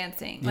people are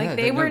dancing. Like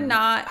they were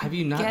not. Have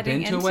you not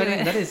been to a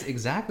wedding? That is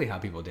exactly how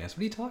people dance.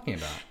 What are you talking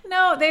about?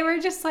 No, they were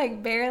just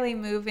like barely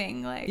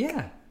moving. Like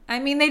yeah. I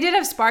mean, they did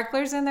have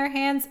sparklers in their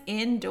hands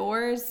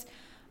indoors,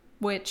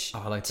 which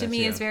to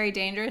me is very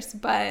dangerous.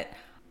 But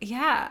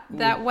yeah,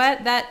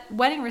 that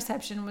wedding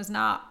reception was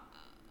not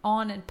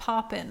on and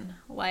popping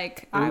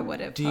like I would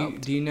have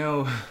hoped. Do you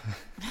know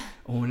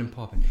on and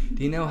popping?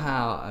 Do you know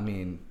how? I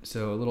mean,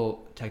 so a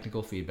little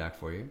technical feedback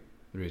for you.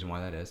 The reason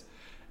why that is,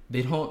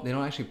 they don't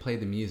actually play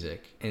the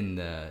music in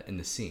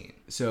the scene.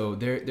 So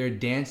they're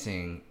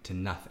dancing to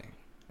nothing,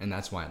 and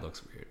that's why it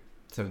looks weird.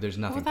 So there's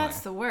nothing. Well, that's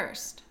the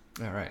worst.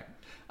 All right.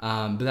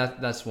 But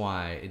that's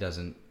why it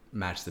doesn't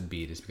match the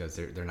beat, is because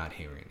they're not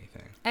hearing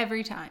anything.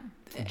 Every time.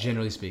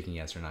 Generally speaking,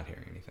 yes, they're not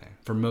hearing anything.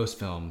 For most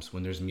films,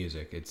 when there's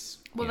music, it's...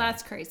 Well,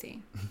 that's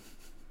crazy.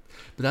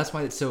 But that's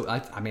why it's so... I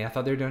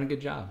thought they were doing a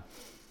good job.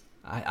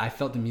 I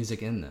felt the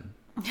music in them.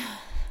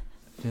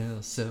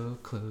 Feel so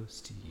close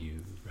to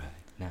you right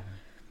now.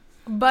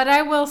 But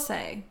I will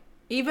say,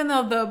 even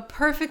though the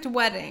perfect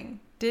wedding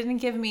didn't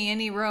give me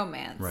any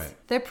romance, right,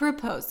 the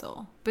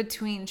proposal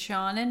between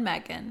Sean and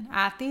Megan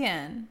at the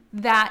end,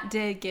 that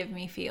did give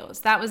me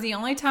feels. That was the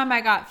only time I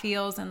got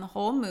feels in the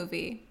whole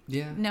movie.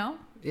 Yeah. No?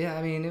 Yeah,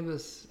 I mean, it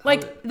was...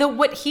 Like,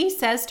 what he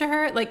says to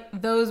her,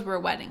 like, those were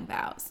wedding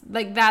vows.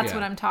 Like, that's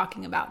what I'm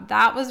talking about.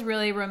 That was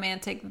really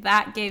romantic.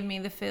 That gave me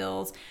the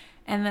feels.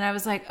 And then I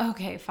was like,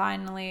 okay,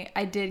 finally,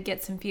 I did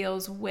get some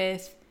feels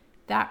with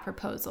that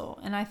proposal.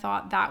 And I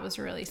thought that was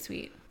really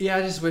sweet. Yeah,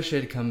 I just wish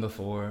it had come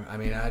before. I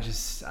mean, at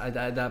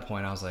that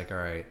point, I was like, all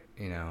right,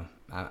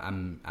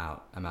 I'm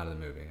out. I'm out of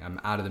the movie. I'm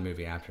out of the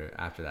movie after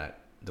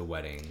that, the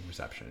wedding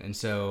reception. And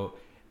so,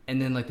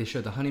 and then like they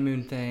showed the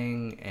honeymoon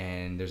thing,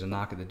 and there's a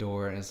knock at the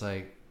door, and it's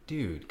like,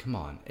 dude, come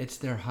on. It's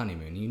their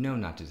honeymoon. You know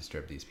not to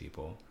disturb these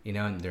people.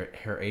 And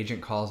her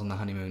agent calls on the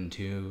honeymoon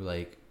too.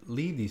 Like,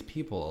 leave these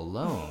people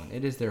alone.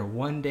 It is their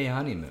one-day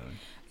honeymoon.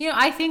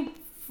 I think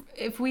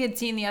if we had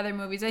seen the other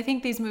movies, I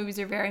think these movies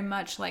are very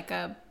much like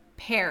a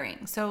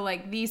pairing. So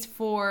like these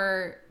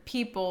four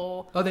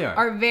people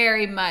are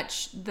very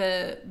much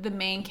the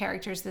main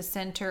characters, the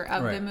center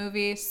of the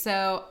movie.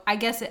 So I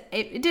guess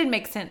it did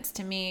make sense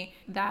to me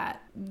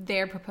that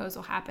their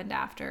proposal happened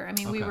after. I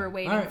mean, we were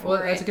waiting for it.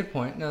 Well, that's a good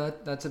point. No,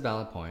 that's a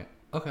valid point.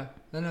 Okay.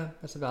 No,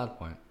 that's a valid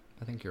point.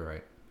 I think you're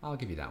right. I'll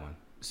give you that one.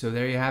 So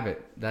there you have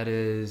it. That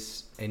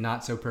is a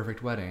not so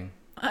perfect wedding.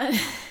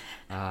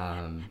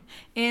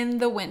 In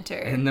the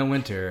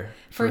winter.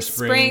 For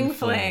spring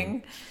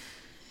fling.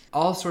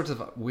 All sorts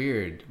of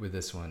weird with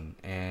this one.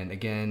 And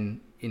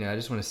again, I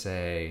just want to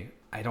say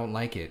I don't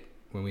like it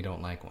when we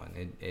don't like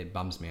one. It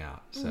bums me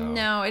out. So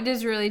no, it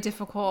is really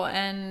difficult.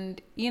 And,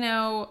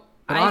 But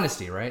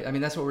honesty, right? I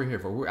mean, that's what we're here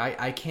for.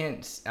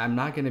 I'm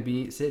not going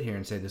to sit here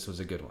and say this was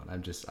a good one.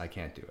 I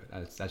can't do it.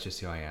 That's just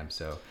who I am.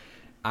 So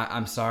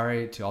I'm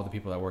sorry to all the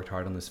people that worked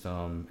hard on this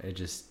film. It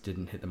just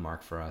didn't hit the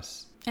mark for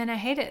us. And I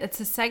hate it. It's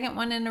the second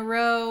one in a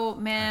row,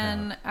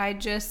 man. But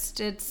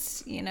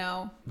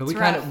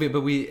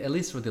we at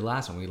least with the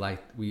last one,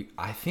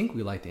 I think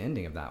we liked the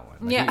ending of that one.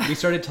 Like we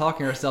started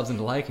talking ourselves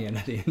into liking it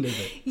at the end of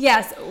it.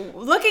 Yes.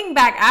 Looking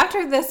back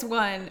after this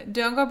one,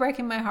 Don't Go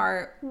Breaking My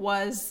Heart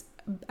was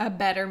a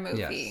better movie.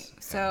 Yes.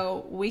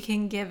 So we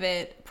can give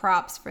it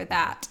props for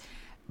that.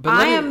 But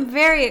I am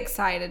very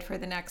excited for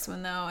the next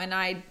one though.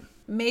 And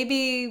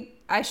maybe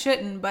I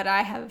shouldn't, but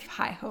I have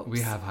high hopes.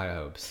 We have high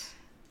hopes.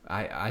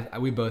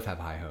 We both have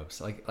high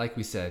hopes. Like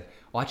we said,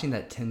 watching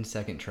that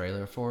 10-second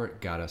trailer for it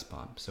got us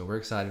pumped. So we're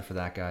excited for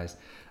that, guys.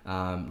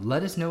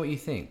 Let us know what you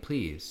think,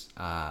 please.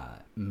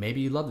 Maybe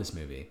you love this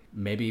movie.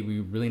 Maybe we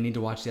really need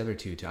to watch the other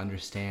two to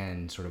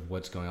understand sort of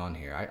what's going on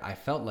here. I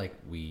felt like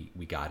we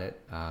got it.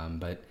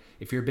 But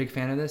if you're a big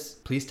fan of this,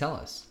 please tell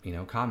us.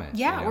 Comment.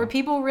 Yeah, were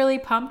people really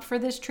pumped for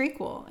this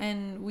trequel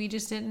and we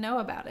just didn't know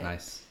about it?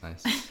 Nice.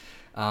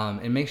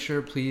 And make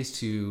sure, please,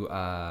 to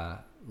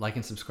like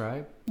and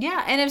subscribe.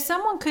 Yeah, and if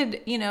someone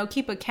could,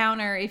 keep a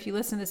counter if you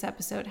listen to this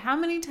episode, how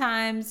many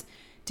times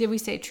did we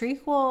say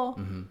treacle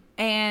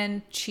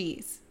and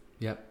cheese?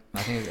 Yep,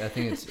 I think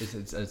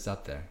it's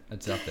up there.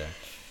 It's up there.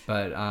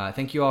 But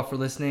thank you all for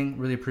listening.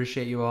 Really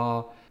appreciate you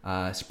all.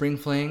 Spring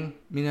Fling,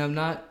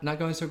 not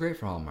going so great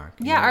for Hallmark.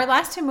 Yeah, our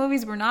last two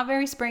movies were not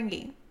very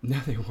springy. No,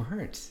 they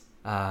weren't.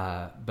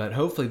 But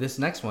hopefully this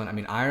next one,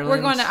 Ireland.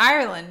 We're going to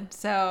Ireland,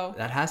 so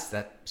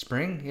that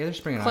spring. Yeah, there's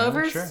spring in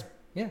Clovers. Ireland. Sure.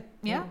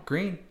 Yeah.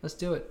 Green. Let's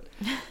do it.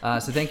 So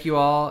thank you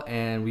all,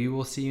 and we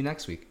will see you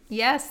next week.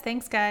 Yes,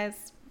 thanks,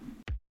 guys.